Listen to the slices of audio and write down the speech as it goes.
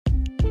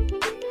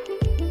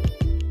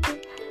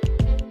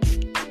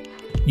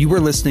You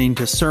are listening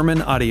to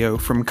sermon audio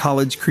from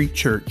College Creek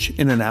Church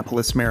in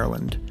Annapolis,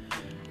 Maryland.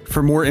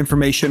 For more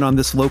information on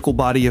this local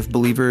body of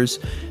believers,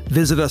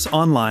 visit us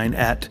online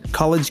at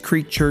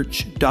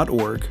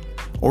collegecreekchurch.org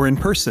or in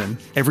person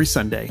every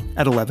Sunday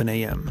at 11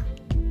 a.m.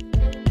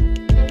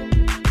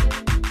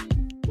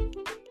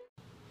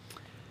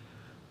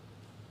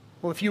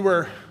 Well, if you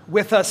were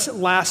with us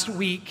last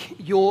week,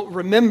 you'll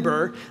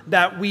remember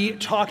that we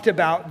talked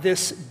about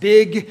this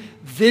big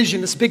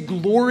vision, this big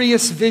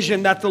glorious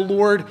vision that the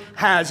Lord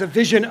has, a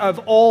vision of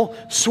all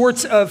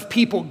sorts of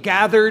people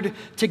gathered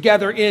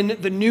together in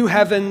the new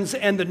heavens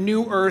and the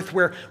new earth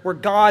where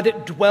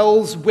God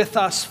dwells with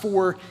us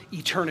for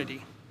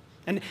eternity.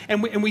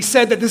 And we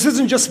said that this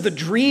isn't just the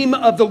dream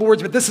of the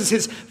Lord's, but this is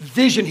his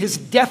vision, his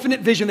definite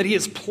vision that he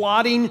is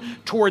plotting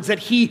towards, that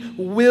he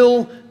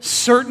will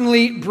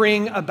certainly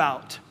bring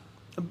about.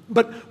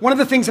 But one of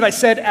the things that I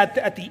said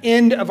at the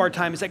end of our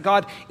time is that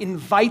God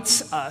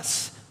invites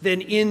us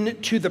then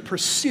into the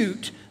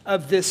pursuit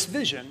of this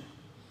vision.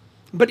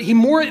 But he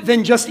more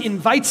than just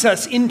invites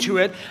us into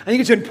it. I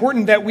think it's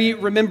important that we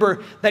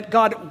remember that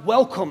God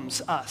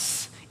welcomes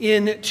us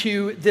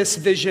into this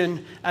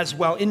vision as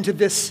well, into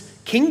this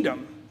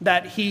kingdom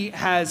that he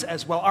has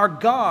as well. Our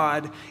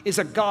God is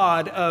a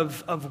God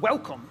of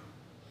welcome.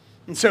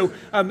 And so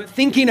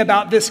thinking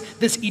about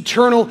this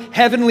eternal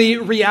heavenly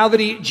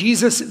reality,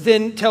 Jesus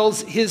then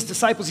tells his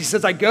disciples, he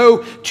says, I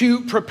go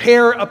to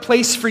prepare a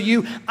place for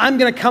you. I'm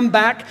going to come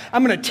back.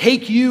 I'm going to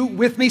take you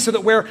with me so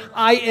that where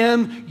I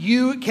am,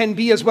 you can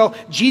be as well.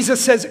 Jesus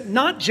says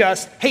not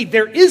just, hey,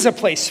 there is a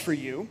place for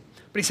you,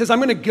 but he says, I'm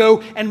going to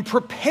go and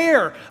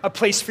prepare a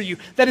place for you.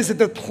 That is, that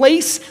the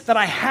place that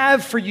I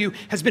have for you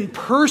has been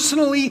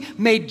personally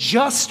made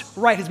just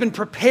right, has been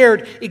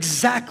prepared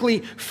exactly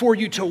for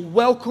you to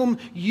welcome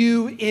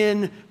you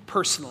in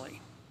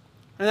personally.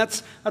 And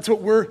that's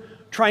what we're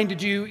trying to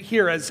do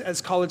here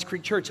as College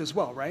Creek Church as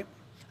well, right?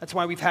 That's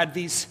why we've had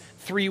these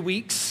 3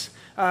 weeks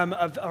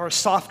of our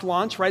soft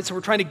launch, right? So we're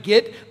trying to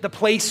get the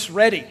place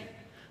ready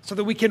so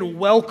that we can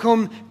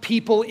welcome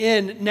people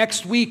in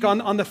next week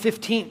on the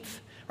 15th.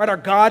 Right, our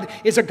God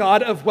is a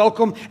God of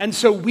welcome, and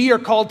so we are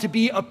called to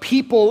be a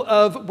people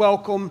of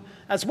welcome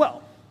as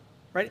well.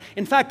 Right?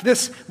 In fact,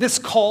 this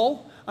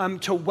call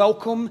to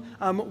welcome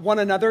one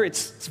another,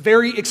 it's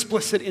very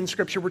explicit in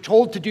Scripture. We're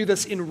told to do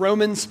this in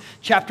Romans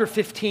chapter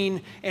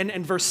 15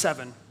 and verse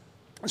 7.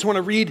 I just want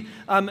to read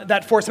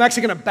that for us. I'm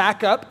actually going to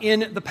back up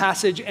in the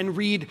passage and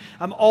read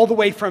all the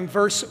way from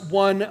verse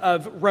 1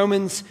 of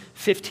Romans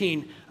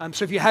 15.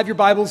 So if you have your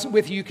Bibles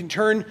with you, you can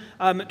turn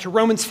to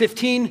Romans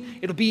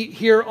 15. It'll be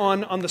here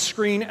on the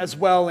screen as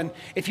well. And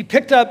if you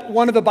picked up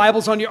one of the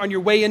Bibles on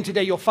your way in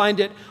today, you'll find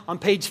it on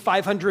page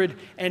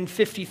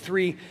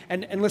 553.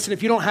 And listen,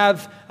 if you don't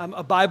have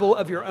a Bible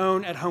of your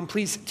own at home,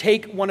 please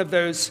take one of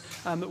those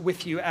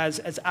with you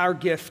as our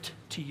gift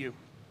to you.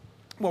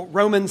 Well,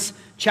 Romans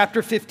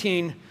chapter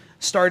 15,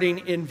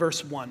 starting in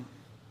verse 1.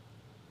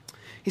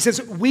 He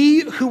says,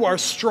 we who are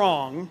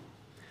strong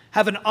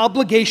have an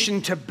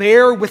obligation to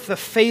bear with the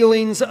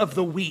failings of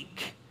the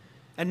weak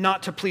and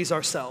not to please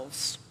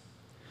ourselves.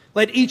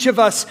 Let each of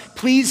us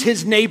please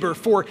his neighbor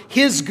for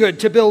his good,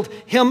 to build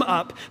him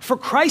up. For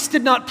Christ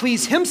did not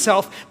please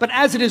himself, but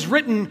as it is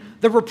written,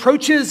 the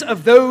reproaches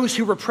of those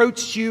who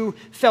reproached you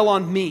fell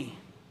on me.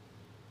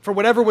 For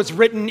whatever was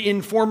written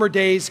in former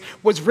days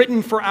was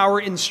written for our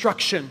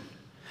instruction,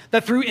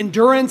 that through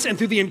endurance and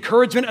through the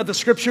encouragement of the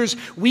Scriptures,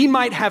 we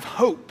might have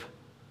hope.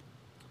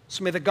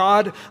 So may the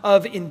God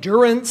of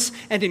endurance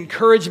and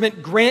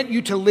encouragement grant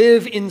you to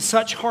live in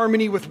such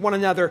harmony with one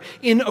another,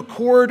 in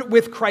accord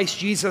with Christ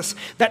Jesus,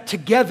 that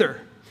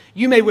together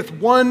you may with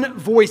one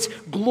voice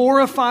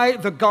glorify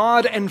the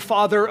God and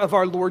Father of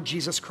our Lord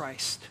Jesus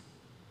Christ.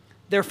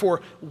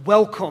 Therefore,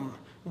 welcome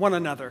one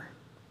another,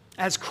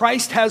 as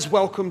Christ has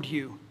welcomed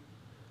you,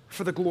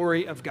 for the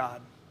glory of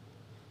God.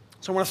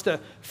 So I want us to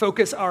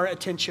focus our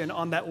attention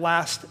on that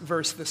last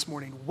verse this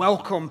morning.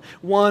 Welcome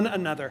one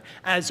another,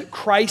 as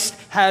Christ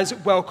has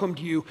welcomed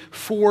you,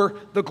 for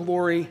the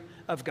glory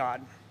of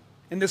God.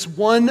 In this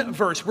one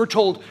verse, we're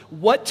told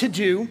what to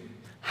do,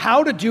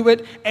 how to do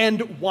it,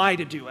 and why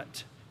to do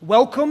it.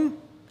 Welcome,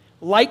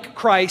 like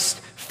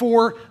Christ,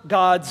 for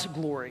God's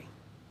glory.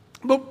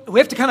 But we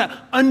have to kind of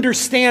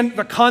understand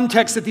the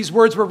context that these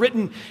words were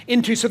written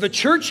into. So the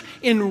church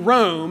in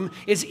Rome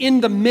is in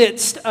the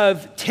midst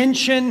of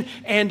tension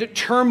and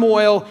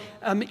turmoil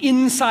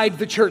inside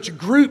the church.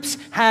 Groups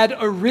had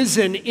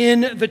arisen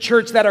in the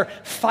church that are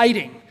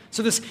fighting.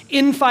 So this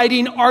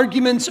infighting,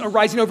 arguments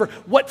arising over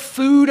what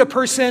food a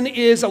person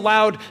is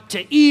allowed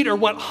to eat or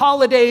what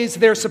holidays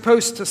they're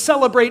supposed to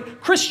celebrate.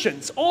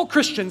 Christians, all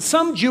Christians,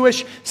 some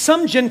Jewish,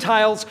 some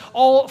Gentiles,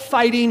 all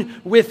fighting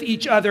with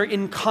each other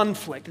in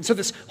conflict. And so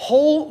this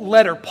whole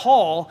letter,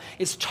 Paul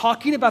is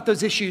talking about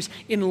those issues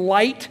in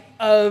light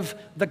of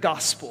the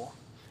gospel.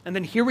 And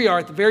then here we are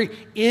at the very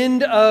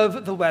end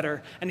of the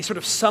letter, and he sort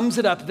of sums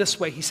it up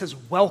this way. He says,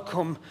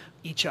 welcome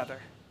each other.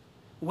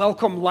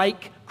 Welcome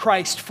like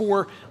Christ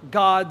for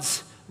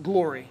God's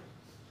glory.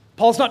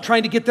 Paul's not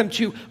trying to get them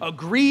to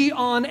agree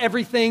on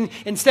everything.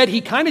 Instead,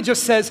 he kind of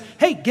just says,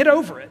 hey, get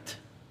over it.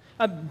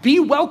 Be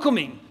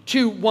welcoming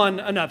to one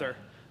another.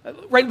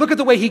 Right? Look at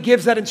the way he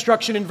gives that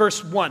instruction in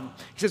verse 1.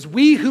 He says,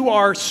 we who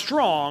are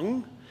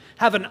strong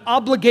have an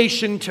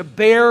obligation to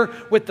bear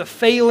with the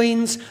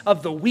failings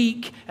of the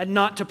weak and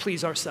not to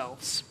please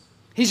ourselves.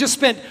 He's just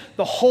spent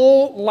the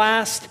whole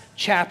last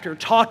chapter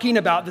talking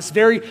about this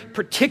very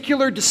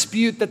particular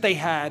dispute that they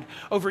had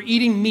over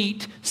eating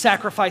meat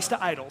sacrificed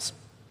to idols.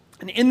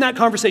 And in that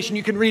conversation,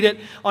 you can read it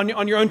on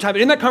your own time,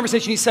 but in that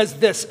conversation, he says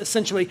this,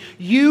 essentially,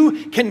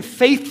 you can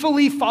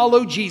faithfully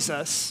follow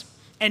Jesus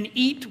and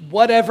eat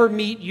whatever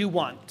meat you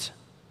want.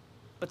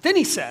 But then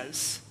he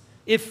says,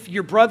 if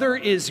your brother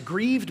is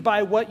grieved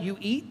by what you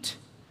eat,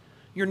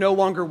 you're no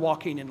longer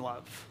walking in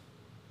love.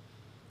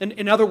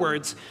 In other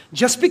words,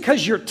 just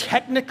because you're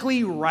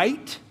technically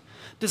right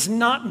does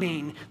not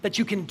mean that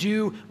you can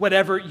do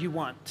whatever you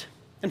want.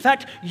 In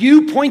fact,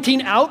 you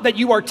pointing out that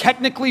you are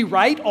technically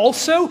right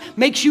also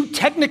makes you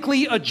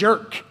technically a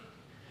jerk.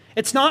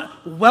 It's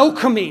not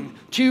welcoming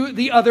to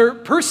the other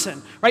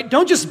person, right?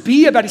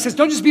 He says,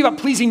 don't just be about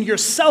pleasing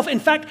yourself. In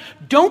fact,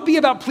 don't be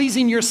about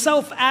pleasing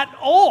yourself at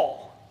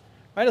all,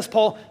 right? As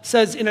Paul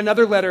says in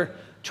another letter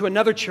to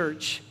another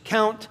church,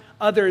 count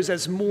others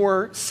as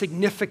more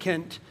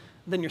significant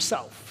than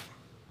yourself.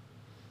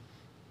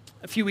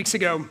 A few weeks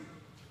ago,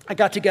 I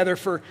got together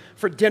for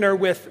dinner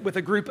with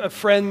a group of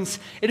friends.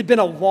 It had been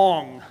a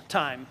long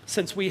time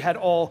since we had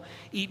all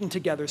eaten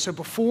together. So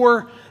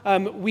before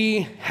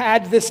we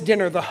had this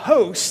dinner, the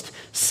host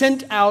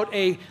sent out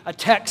a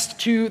text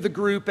to the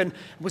group and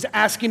was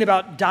asking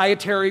about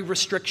dietary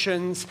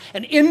restrictions.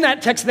 And in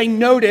that text, they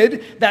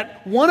noted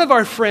that one of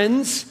our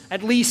friends,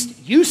 at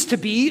least used to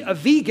be a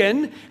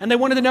vegan, and they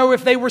wanted to know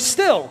if they were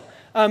still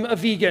a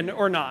vegan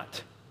or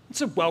not. It's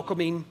a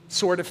welcoming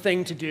sort of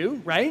thing to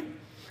do, right?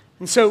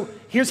 And so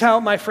here's how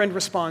my friend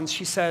responds.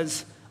 She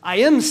says, I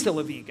am still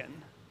a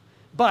vegan,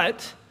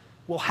 but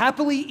will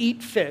happily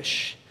eat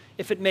fish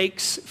if it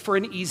makes for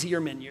an easier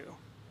menu.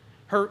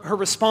 Her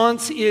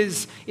response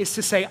is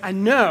to say, I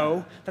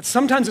know that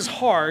sometimes it's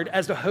hard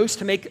as the host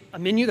to make a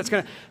menu that's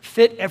going to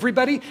fit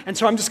everybody, and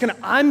so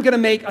I'm going to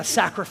make a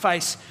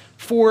sacrifice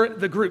for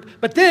the group.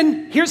 But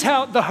then here's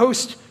how the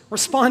host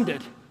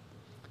responded.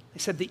 They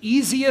said, the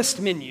easiest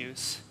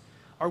menus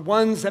are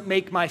ones that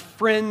make my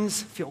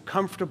friends feel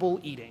comfortable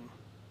eating.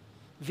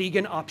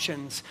 Vegan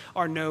options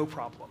are no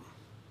problem.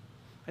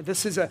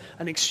 This is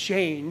an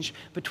exchange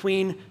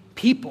between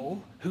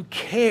people who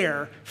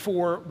care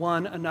for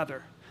one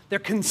another. They're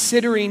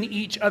considering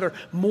each other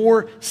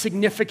more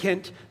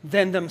significant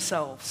than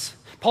themselves.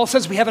 Paul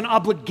says we have an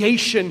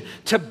obligation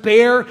to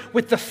bear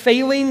with the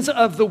failings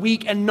of the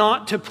weak and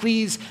not to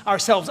please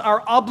ourselves.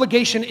 Our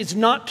obligation is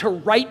not to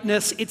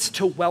rightness, it's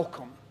to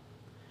welcome.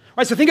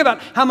 Right, so think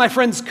about how my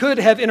friends could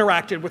have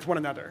interacted with one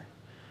another.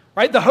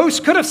 Right? The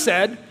host could have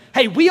said,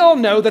 hey, we all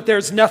know that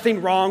there's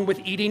nothing wrong with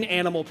eating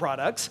animal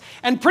products,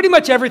 and pretty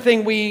much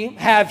everything we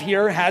have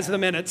here has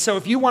them in it, so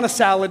if you want a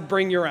salad,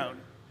 bring your own.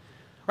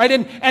 Right?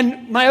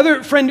 And my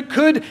other friend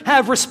could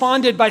have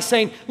responded by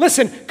saying,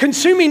 listen,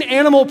 consuming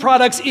animal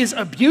products is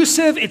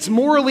abusive, it's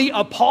morally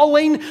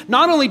appalling.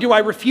 Not only do I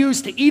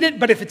refuse to eat it,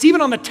 but if it's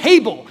even on the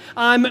table,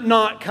 I'm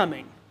not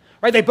coming.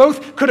 Right? They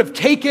both could have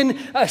taken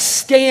a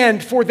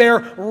stand for their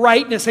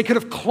rightness. They could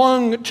have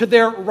clung to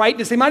their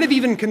rightness. They might have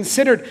even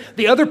considered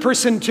the other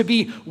person to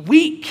be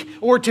weak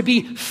or to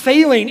be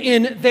failing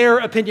in their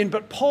opinion.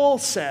 But Paul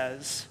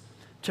says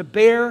to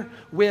bear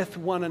with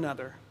one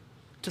another,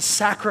 to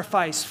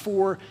sacrifice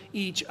for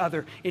each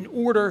other in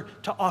order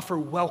to offer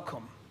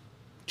welcome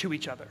to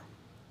each other.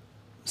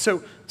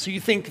 So you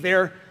think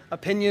their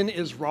opinion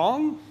is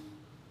wrong?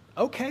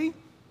 Okay.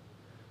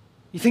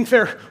 You think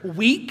they're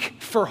weak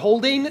for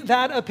holding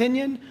that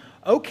opinion?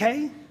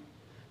 Okay.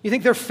 You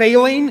think they're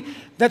failing,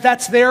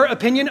 that's their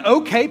opinion?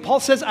 Okay.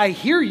 Paul says, I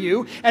hear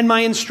you, and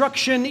my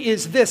instruction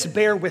is this,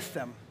 bear with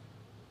them.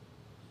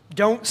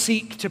 Don't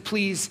seek to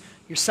please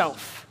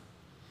yourself.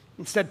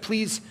 Instead,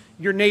 please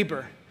your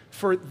neighbor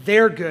for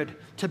their good,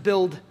 to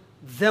build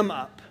them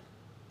up.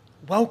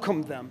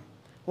 Welcome them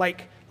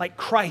like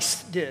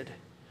Christ did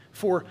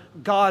for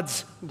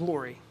God's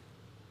glory.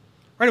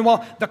 Right, and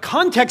while the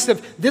context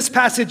of this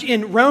passage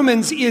in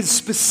Romans is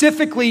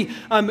specifically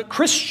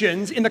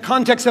Christians in the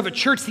context of a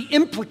church, the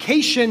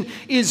implication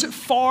is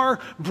far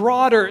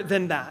broader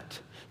than that.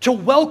 To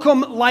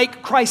welcome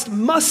like Christ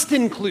must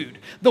include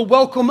the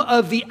welcome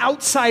of the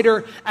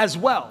outsider as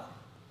well.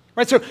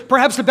 Right, so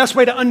perhaps the best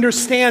way to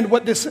understand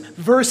what this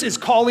verse is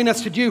calling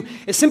us to do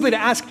is simply to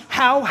ask,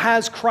 how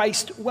has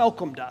Christ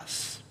welcomed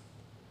us?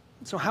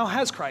 So how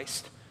has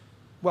Christ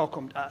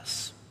welcomed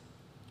us?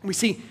 We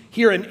see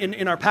here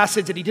in our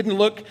passage that he didn't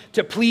look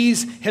to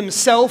please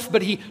himself,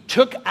 but he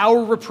took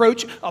our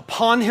reproach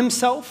upon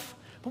himself.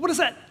 But what does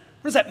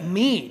that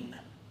mean?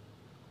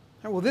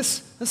 Well,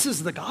 this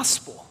is the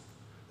gospel.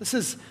 This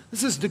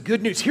is the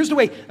good news. Here's the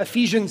way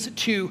Ephesians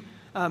 2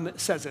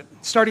 says it.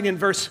 Starting in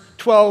verse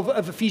 12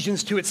 of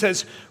Ephesians 2, it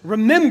says,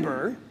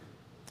 remember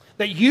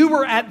that you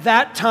were at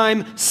that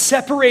time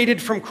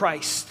separated from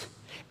Christ,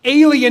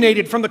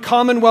 alienated from the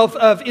commonwealth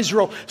of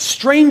Israel,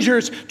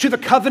 strangers to the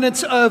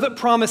covenants of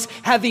promise,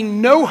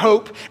 having no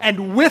hope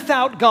and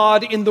without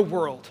God in the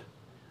world.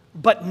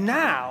 But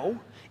now,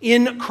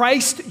 in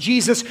Christ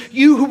Jesus,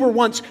 you who were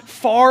once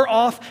far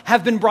off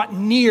have been brought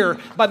near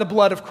by the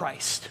blood of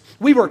Christ.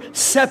 We were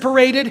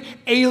separated,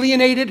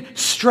 alienated,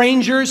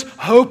 strangers,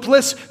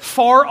 hopeless,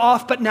 far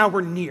off, but now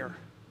we're near.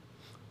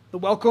 The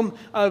welcome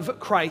of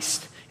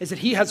Christ is that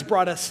he has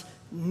brought us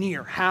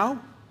near. How?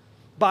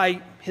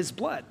 By his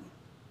blood.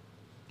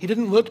 He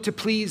didn't look to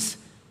please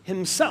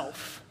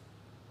himself.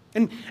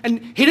 And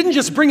he didn't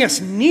just bring us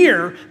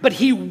near, but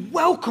he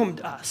welcomed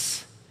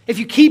us. If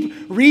you keep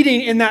reading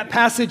in that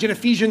passage in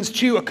Ephesians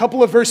 2, a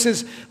couple of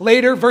verses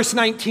later, verse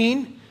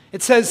 19,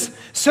 it says,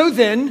 "So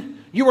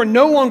then, you are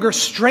no longer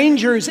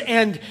strangers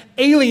and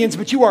aliens,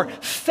 but you are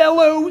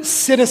fellow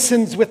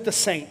citizens with the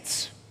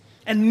saints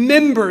and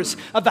members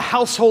of the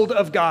household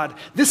of God."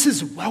 This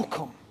is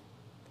welcome.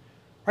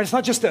 Right? It's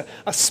not just a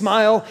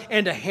smile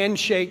and a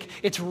handshake.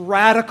 It's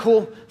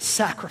radical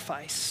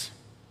sacrifice.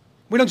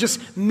 We don't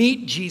just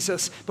meet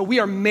Jesus, but we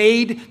are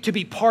made to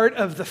be part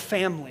of the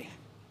family.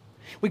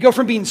 We go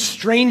from being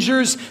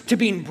strangers to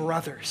being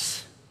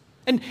brothers.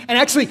 And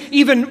actually,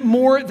 even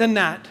more than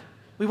that,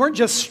 we weren't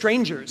just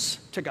strangers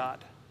to God.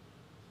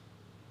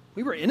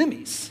 We were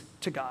enemies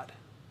to God.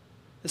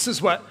 This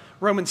is what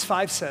Romans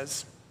 5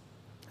 says.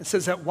 It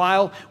says that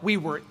while we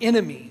were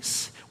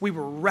enemies, we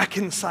were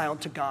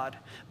reconciled to God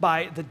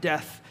by the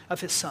death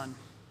of his Son.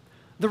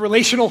 The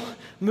relational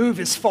move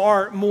is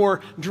far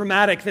more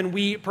dramatic than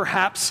we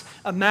perhaps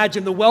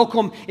imagine. The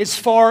welcome is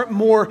far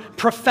more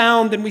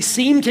profound than we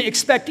seem to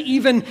expect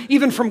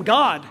even from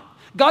God.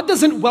 God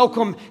doesn't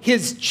welcome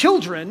his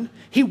children.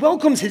 He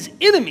welcomes his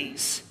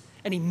enemies,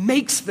 and he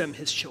makes them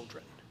his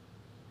children.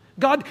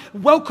 God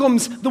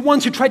welcomes the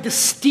ones who tried to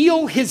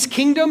steal his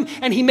kingdom,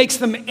 and he makes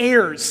them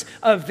heirs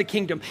of the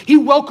kingdom. He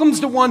welcomes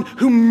the one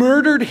who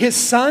murdered his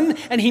son,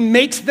 and he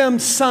makes them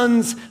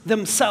sons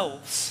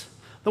themselves.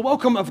 The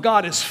welcome of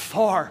God is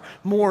far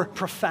more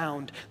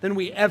profound than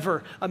we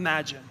ever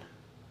imagine,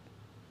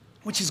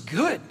 which is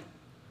good.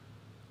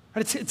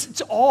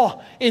 It's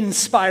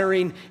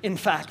awe-inspiring, in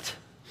fact.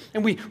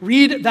 And we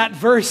read that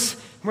verse,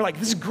 and we're like,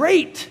 this is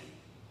great.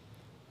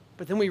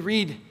 But then we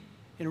read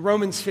in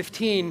Romans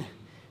 15,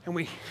 and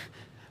we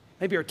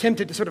maybe are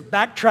tempted to sort of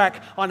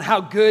backtrack on how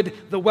good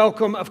the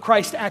welcome of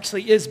Christ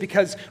actually is,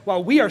 because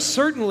while we are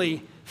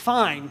certainly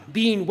fine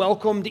being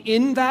welcomed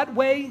in that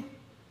way,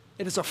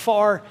 it is a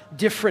far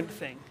different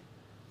thing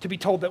to be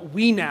told that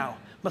we now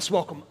must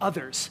welcome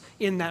others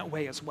in that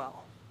way as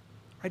well.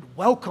 Right?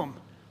 Welcome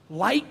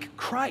like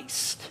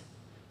Christ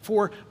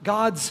for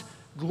God's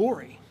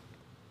glory.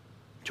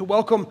 To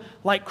welcome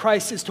like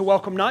Christ is to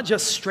welcome not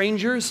just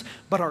strangers,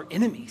 but our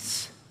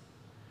enemies.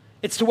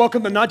 It's to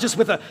welcome them not just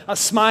with a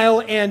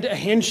smile and a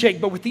handshake,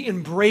 but with the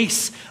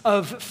embrace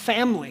of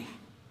family.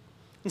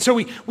 And so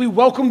we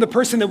welcome the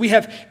person that we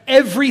have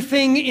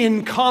everything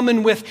in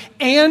common with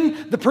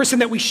and the person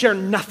that we share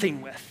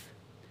nothing with.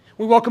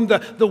 We welcome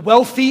the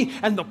wealthy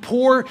and the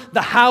poor,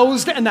 the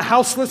housed and the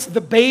houseless,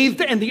 the bathed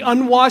and the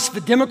unwashed,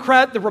 the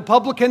Democrat, the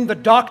Republican, the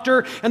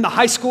doctor and the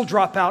high school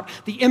dropout,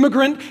 the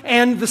immigrant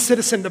and the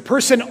citizen, the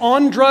person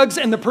on drugs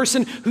and the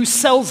person who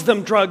sells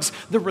them drugs,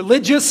 the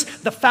religious,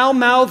 the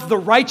foul-mouthed, the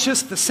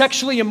righteous, the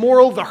sexually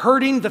immoral, the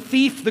hurting, the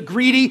thief, the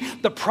greedy,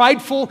 the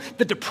prideful,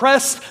 the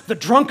depressed, the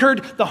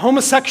drunkard, the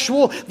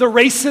homosexual, the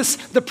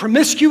racist, the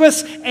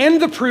promiscuous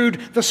and the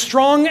prude, the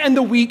strong and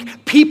the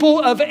weak, people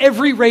of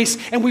every race,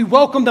 and we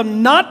welcome them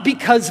not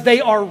because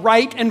they are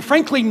right, and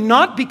frankly,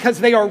 not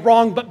because they are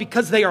wrong, but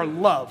because they are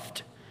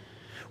loved.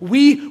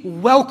 We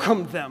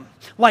welcome them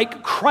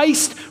like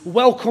Christ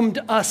welcomed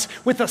us,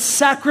 with a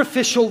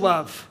sacrificial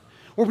love,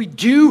 where we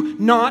do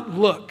not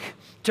look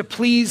to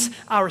please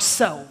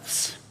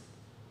ourselves.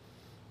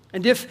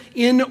 And if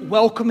in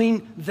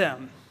welcoming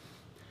them,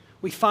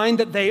 we find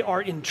that they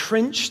are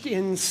entrenched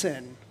in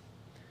sin,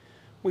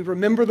 we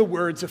remember the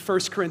words of 1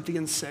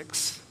 Corinthians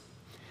 6,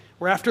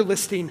 where after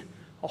listing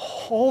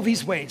all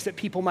these ways that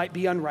people might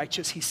be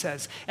unrighteous, he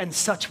says, and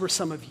such were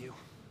some of you.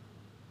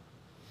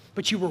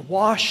 But you were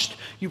washed,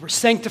 you were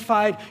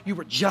sanctified, you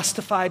were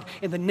justified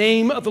in the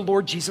name of the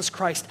Lord Jesus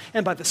Christ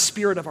and by the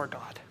Spirit of our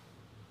God.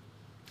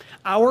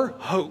 Our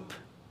hope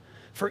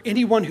for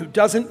anyone who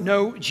doesn't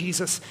know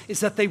Jesus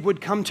is that they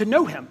would come to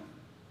know him,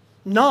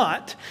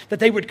 not that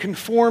they would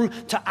conform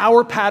to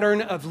our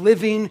pattern of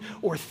living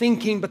or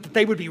thinking, but that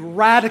they would be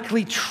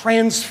radically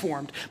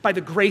transformed by the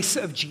grace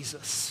of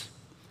Jesus.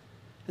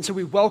 And so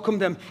we welcome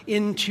them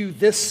into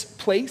this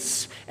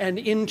place and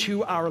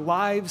into our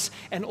lives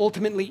and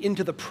ultimately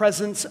into the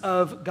presence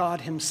of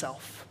God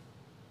himself.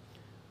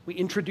 We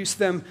introduce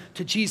them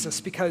to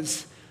Jesus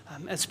because,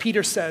 as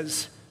Peter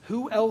says,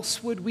 who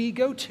else would we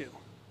go to?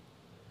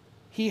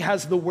 He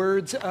has the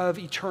words of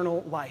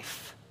eternal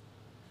life.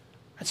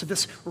 And so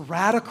this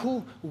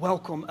radical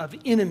welcome of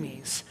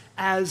enemies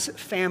as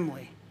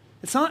family,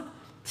 it's not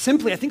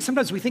simply, I think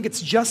sometimes we think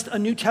it's just a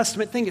New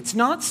Testament thing. It's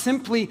not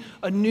simply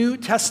a New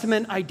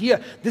Testament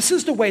idea. This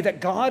is the way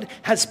that God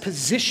has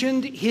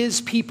positioned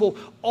his people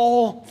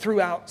all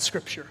throughout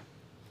Scripture.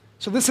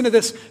 So listen to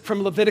this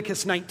from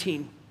Leviticus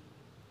 19.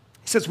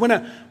 He says, when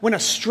a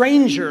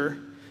stranger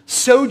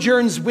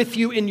sojourns with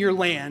you in your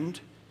land,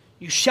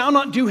 you shall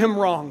not do him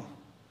wrong.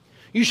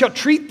 You shall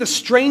treat the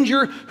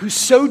stranger who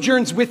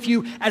sojourns with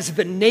you as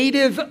the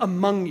native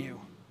among you,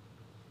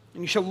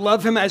 and you shall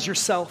love him as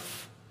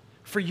yourself.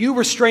 For you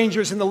were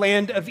strangers in the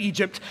land of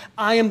Egypt.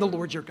 I am the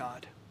Lord your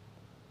God.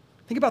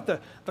 Think about the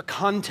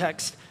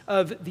context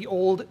of the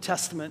Old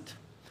Testament.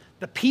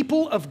 The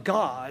people of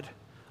God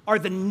are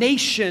the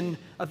nation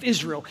of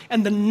Israel.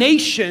 And the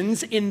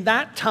nations in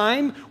that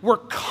time were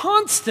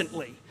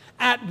constantly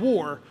at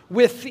war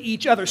with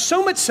each other.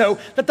 So much so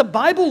that the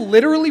Bible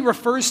literally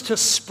refers to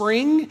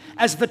spring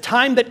as the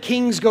time that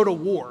kings go to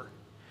war.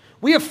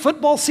 We have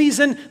football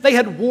season, they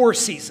had war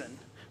season,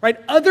 right?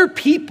 Other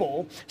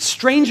people,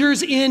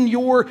 strangers in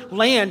your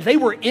land, they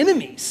were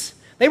enemies.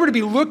 They were to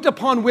be looked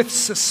upon with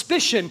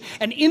suspicion.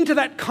 And into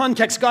that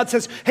context, God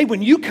says, hey,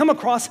 when you come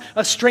across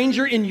a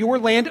stranger in your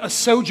land, a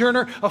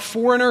sojourner, a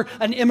foreigner,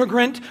 an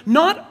immigrant,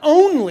 not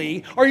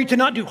only are you to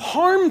not do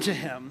harm to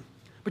him,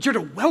 but you're to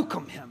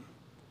welcome him.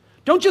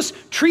 Don't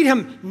just treat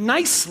him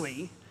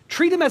nicely.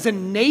 Treat him as a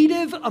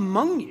native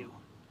among you.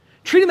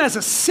 Treat him as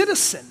a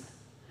citizen.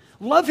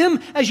 Love him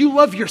as you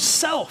love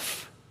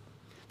yourself.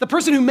 The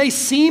person who may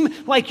seem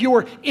like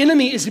your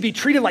enemy is to be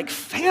treated like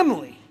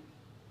family.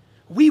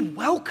 We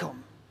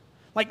welcome,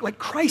 like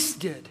Christ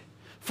did,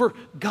 for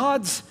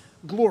God's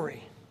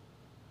glory.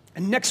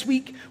 And next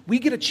week, we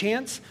get a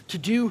chance to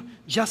do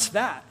just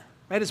that,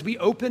 right? As we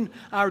open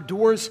our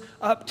doors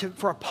up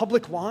for a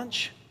public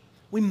launch,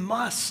 we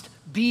must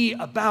be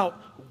about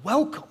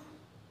welcome.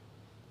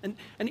 And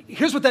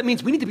here's what that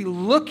means. We need to be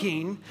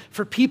looking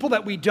for people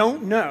that we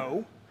don't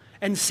know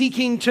and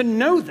seeking to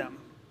know them,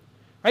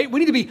 right? We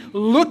need to be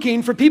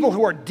looking for people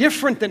who are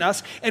different than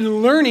us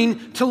and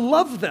learning to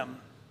love them.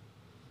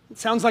 It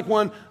sounds like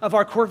one of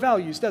our core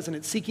values, doesn't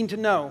it? Seeking to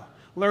know,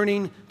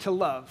 learning to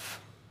love.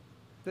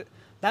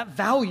 That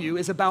value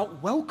is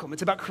about welcome.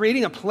 It's about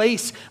creating a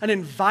place, an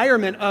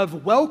environment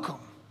of welcome,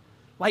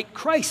 like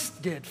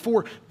Christ did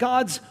for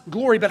God's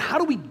glory. But how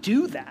do we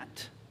do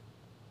that?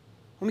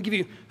 Let me give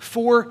you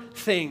 4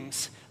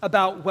 things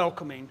about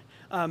welcoming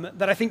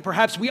that I think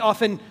perhaps we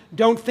often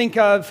don't think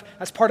of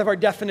as part of our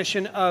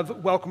definition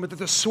of welcome, but they're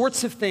the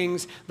sorts of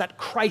things that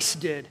Christ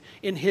did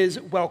in his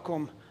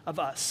welcome of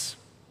us.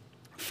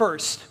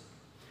 First,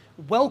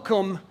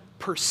 welcome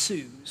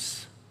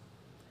pursues.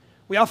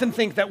 We often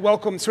think that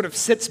welcome sort of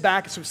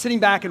sitting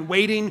back and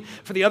waiting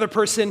for the other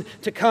person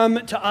to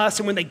come to us.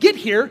 And when they get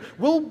here,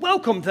 we'll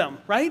welcome them,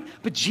 right?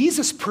 But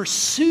Jesus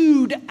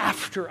pursued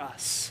after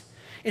us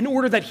in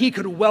order that he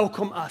could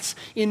welcome us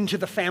into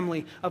the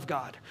family of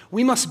God.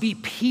 We must be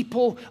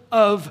people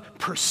of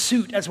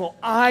pursuit as well.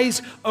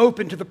 Eyes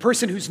open to the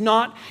person who's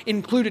not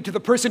included, to the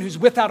person who's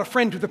without a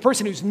friend, to the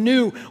person who's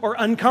new or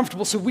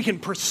uncomfortable, so we can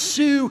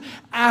pursue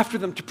after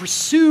them, to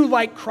pursue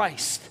like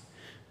Christ.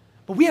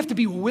 But we have to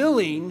be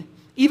willing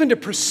even to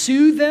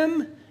pursue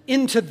them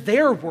into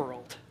their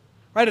world,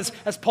 right?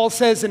 As Paul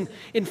says in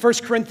 1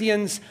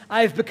 Corinthians,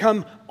 I have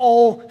become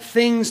all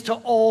things to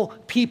all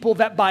people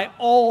that by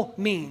all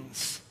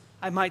means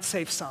I might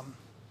save some.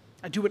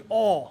 I do it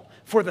all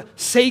for the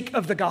sake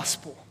of the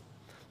gospel,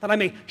 that I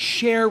may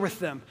share with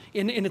them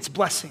in its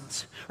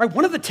blessings. Right?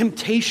 One of the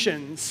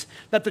temptations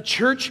that the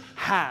church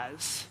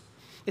has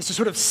is to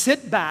sort of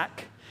sit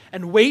back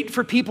and wait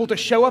for people to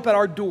show up at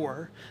our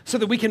door so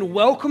that we can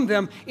welcome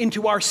them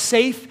into our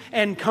safe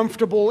and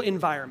comfortable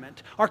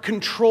environment, our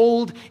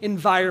controlled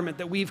environment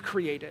that we've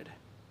created.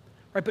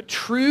 Right? But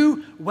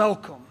true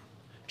welcome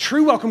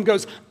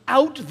goes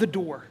out the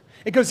door.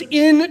 It goes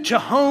into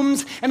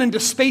homes and into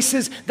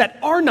spaces that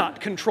are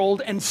not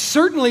controlled and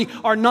certainly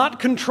are not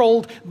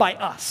controlled by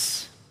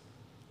us.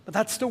 But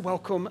that's the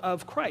welcome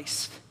of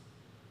Christ.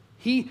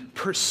 He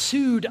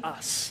pursued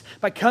us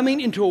by coming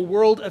into a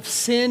world of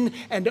sin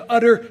and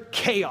utter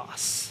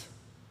chaos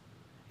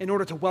in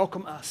order to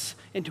welcome us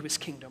into his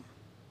kingdom.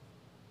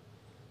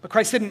 But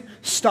Christ didn't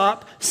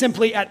stop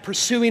simply at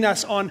pursuing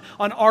us on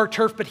our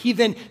turf, but he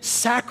then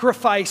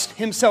sacrificed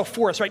himself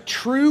for us, right?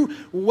 True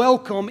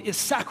welcome is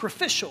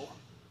sacrificial.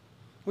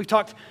 We've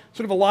talked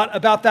sort of a lot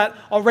about that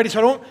already, so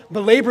I don't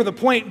belabor the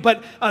point,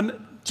 but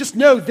just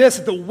know this,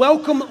 the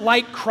welcome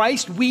like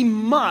Christ, we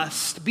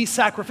must be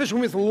sacrificial.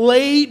 We must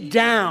lay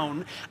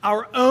down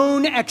our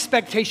own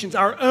expectations,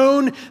 our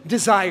own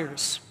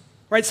desires,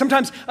 right?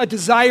 Sometimes a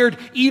desired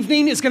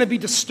evening is going to be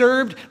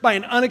disturbed by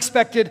an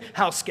unexpected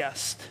house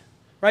guest,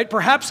 right?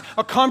 Perhaps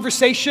a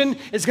conversation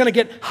is going to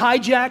get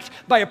hijacked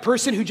by a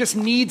person who just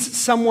needs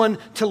someone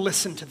to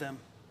listen to them,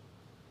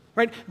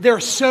 right? There are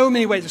so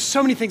many ways, there's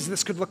so many things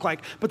this could look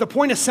like, but the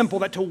point is simple,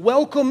 that to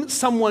welcome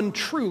someone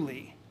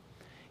truly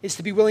is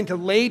to be willing to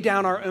lay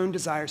down our own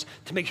desires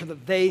to make sure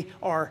that they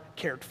are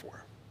cared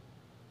for.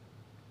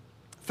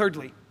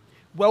 Thirdly,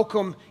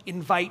 welcome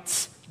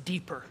invites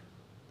deeper.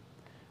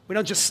 We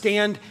don't just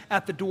stand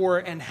at the door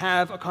and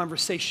have a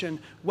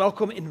conversation.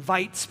 Welcome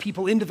invites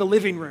people into the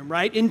living room,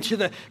 right? Into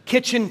the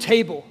kitchen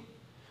table.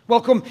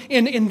 Welcome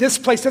in this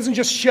place doesn't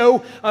just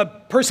show a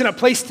person a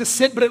place to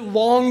sit, but it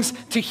longs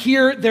to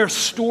hear their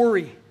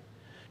story.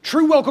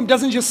 True welcome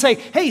doesn't just say,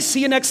 hey,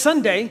 see you next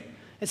Sunday.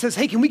 It says,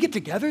 hey, can we get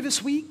together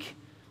this week?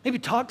 Maybe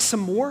talk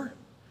some more?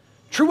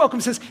 True welcome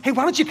says, hey,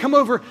 why don't you come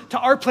over to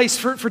our place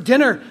for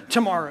dinner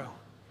tomorrow?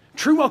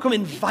 True welcome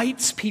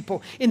invites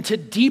people into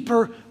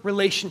deeper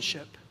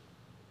relationship.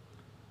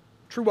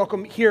 True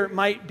welcome here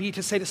might be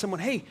to say to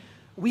someone, hey,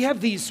 we have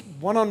these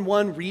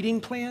one-on-one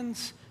reading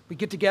plans. We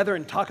get together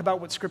and talk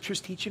about what Scripture's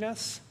teaching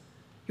us.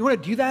 You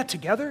want to do that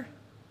together?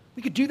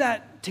 We could do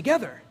that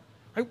together.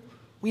 Right?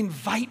 We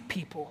invite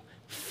people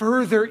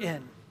further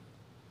in.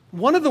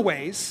 One of the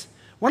ways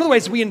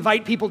we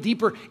invite people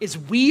deeper is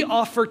we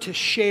offer to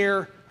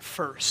share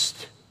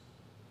first.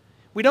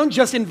 We don't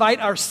just invite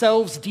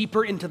ourselves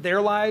deeper into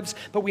their lives,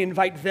 but we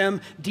invite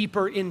them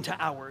deeper into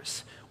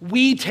ours.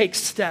 We take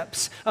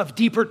steps of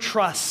deeper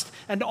trust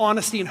and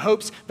honesty in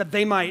hopes that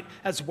they might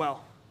as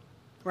well.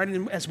 Right?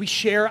 And as we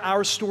share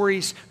our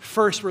stories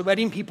first, we're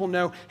letting people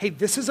know, hey,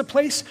 this is a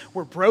place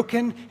where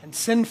broken and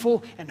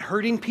sinful and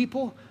hurting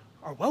people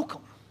are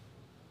welcome.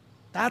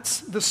 That's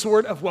the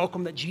sort of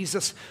welcome that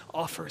Jesus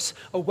offers,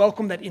 a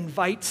welcome that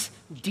invites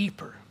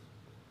deeper.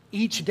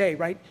 Each day,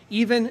 right?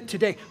 Even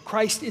today,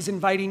 Christ is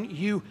inviting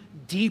you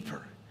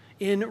deeper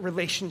in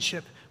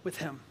relationship with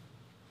him.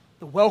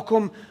 The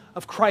welcome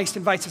of Christ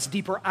invites us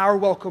deeper. Our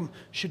welcome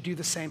should do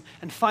the same.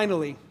 And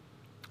finally,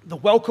 the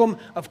welcome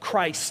of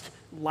Christ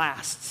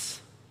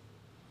lasts.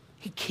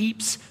 He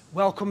keeps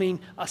welcoming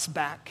us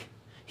back.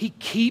 He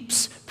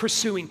keeps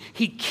pursuing.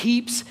 He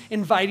keeps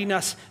inviting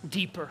us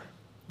deeper.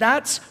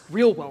 That's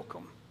real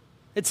welcome.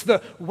 It's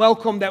the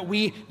welcome that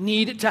we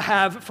need to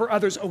have for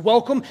others, a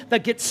welcome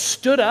that gets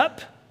stood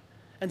up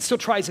and still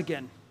tries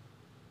again.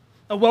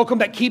 A welcome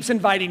that keeps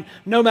inviting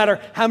no matter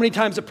how many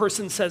times a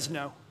person says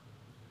no.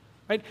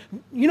 Right?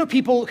 You know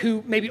people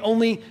who maybe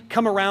only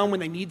come around when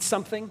they need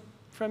something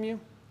from you?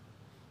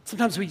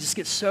 Sometimes we just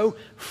get so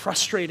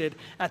frustrated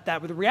at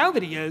that. But the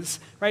reality is,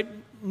 right,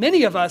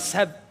 many of us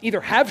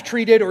have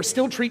treated or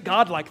still treat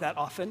God like that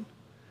often.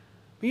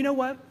 But you know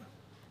what?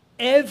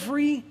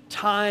 Every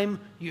time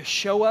you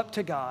show up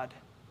to God,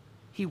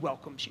 he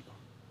welcomes you.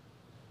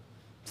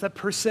 It's that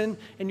person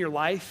in your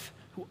life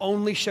who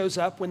only shows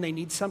up when they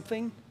need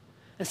something.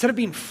 Instead of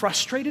being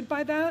frustrated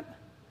by that,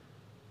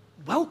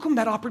 welcome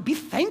that opportunity. Be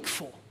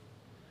thankful.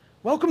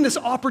 Welcome this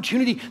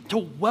opportunity to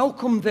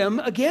welcome them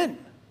again.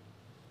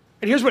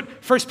 And here's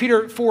what 1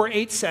 Peter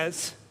 4:8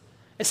 says.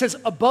 It says,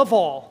 above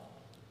all,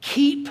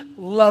 keep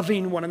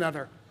loving one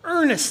another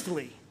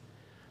earnestly,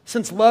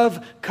 since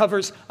love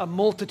covers a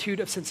multitude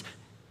of sins.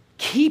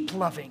 Keep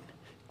loving.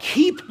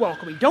 Keep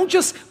welcoming. Don't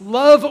just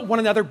love one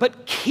another,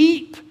 but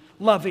keep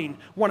loving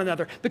one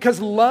another, because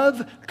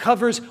love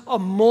covers a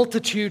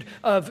multitude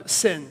of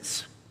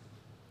sins.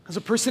 Has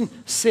a person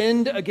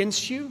sinned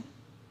against you?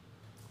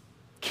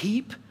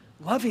 Keep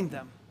loving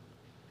them,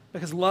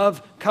 because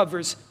love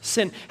covers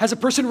sin. Has a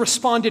person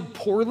responded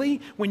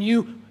poorly when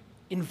you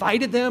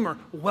invited them or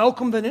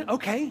welcomed them in?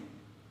 Okay,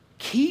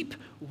 keep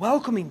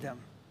welcoming them.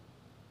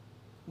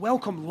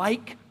 Welcome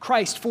like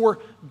Christ for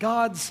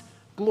God's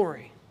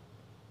glory.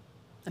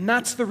 And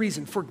that's the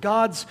reason, for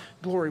God's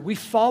glory. We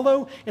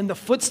follow in the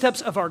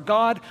footsteps of our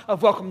God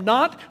of welcome,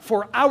 not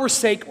for our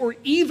sake or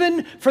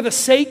even for the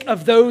sake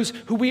of those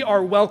who we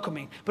are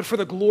welcoming, but for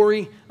the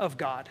glory of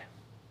God,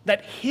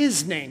 that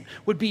his name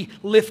would be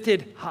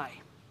lifted high.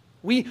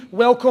 We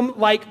welcome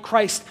like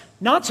Christ,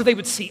 not so they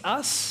would see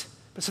us,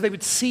 but so they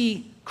would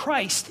see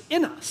Christ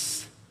in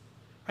us.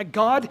 Right?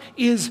 God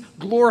is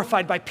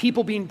glorified by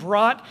people being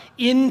brought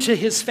into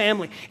his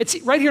family.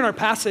 It's right here in our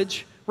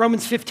passage,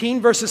 Romans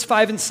 15, verses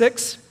 5 and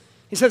 6.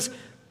 He says,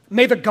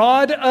 may the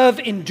God of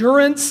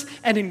endurance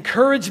and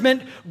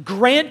encouragement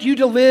grant you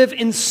to live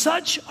in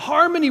such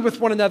harmony with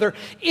one another,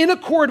 in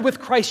accord with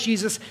Christ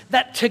Jesus,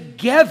 that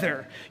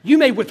together you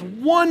may with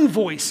one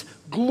voice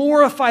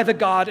glorify the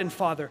God and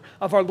Father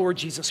of our Lord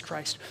Jesus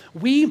Christ.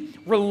 We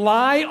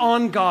rely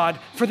on God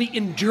for the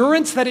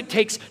endurance that it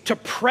takes to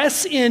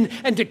press in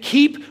and to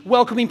keep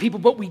welcoming people,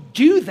 but we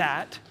do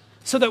that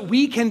so that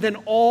we can then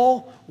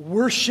all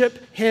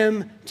worship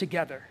him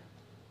together.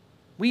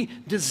 We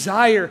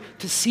desire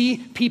to see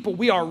people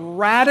we are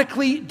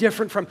radically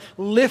different from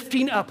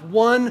lifting up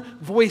one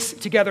voice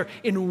together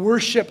in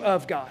worship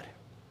of God.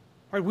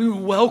 Right? We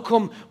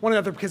welcome one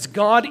another because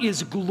God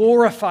is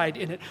glorified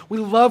in it. We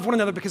love one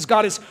another because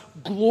God is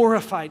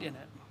glorified in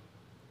it.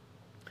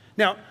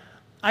 Now,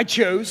 I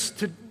chose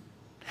to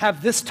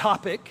have this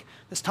topic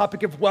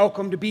of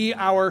welcome, to be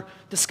our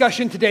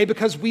discussion today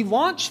because we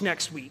launch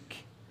next week.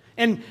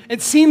 And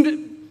it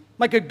seemed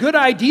like a good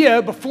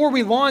idea before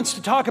we launched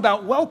to talk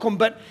about welcome,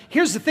 but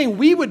here's the thing,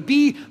 we would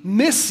be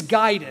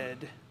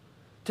misguided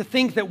to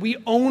think that we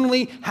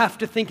only have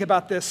to think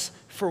about this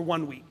for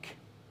 1 week,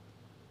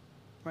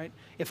 right?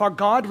 If our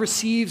God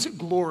receives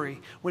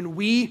glory when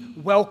we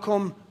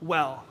welcome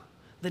well,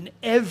 then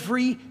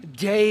every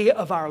day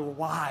of our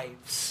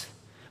lives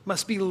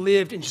must be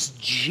lived in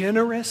just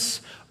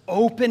generous,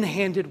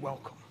 open-handed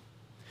welcome.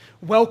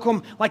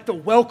 Welcome like the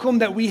welcome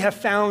that we have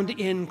found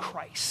in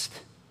Christ.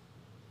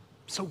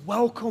 So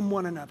welcome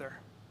one another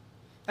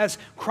as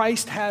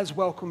Christ has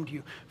welcomed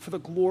you for the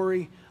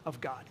glory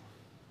of God.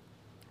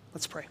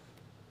 Let's pray.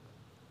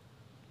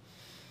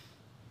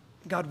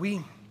 God,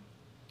 we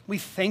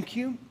thank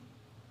you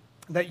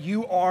that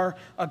you are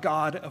a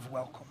God of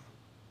welcome.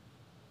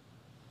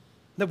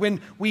 That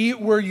when we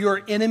were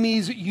your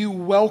enemies, you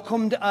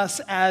welcomed us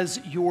as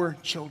your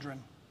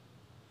children.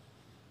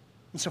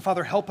 And so,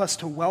 Father, help us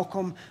to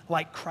welcome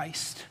like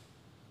Christ.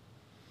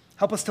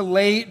 Help us to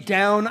lay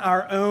down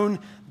our own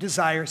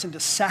desires and to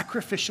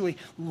sacrificially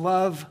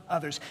love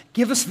others.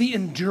 Give us the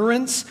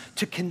endurance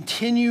to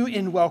continue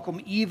in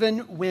welcome even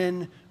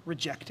when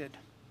rejected.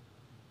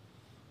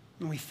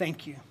 And we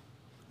thank you.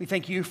 We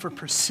thank you for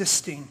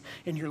persisting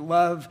in your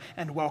love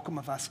and welcome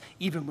of us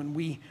even when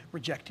we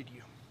rejected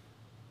you.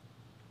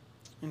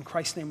 In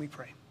Christ's name we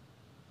pray.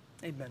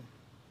 Amen.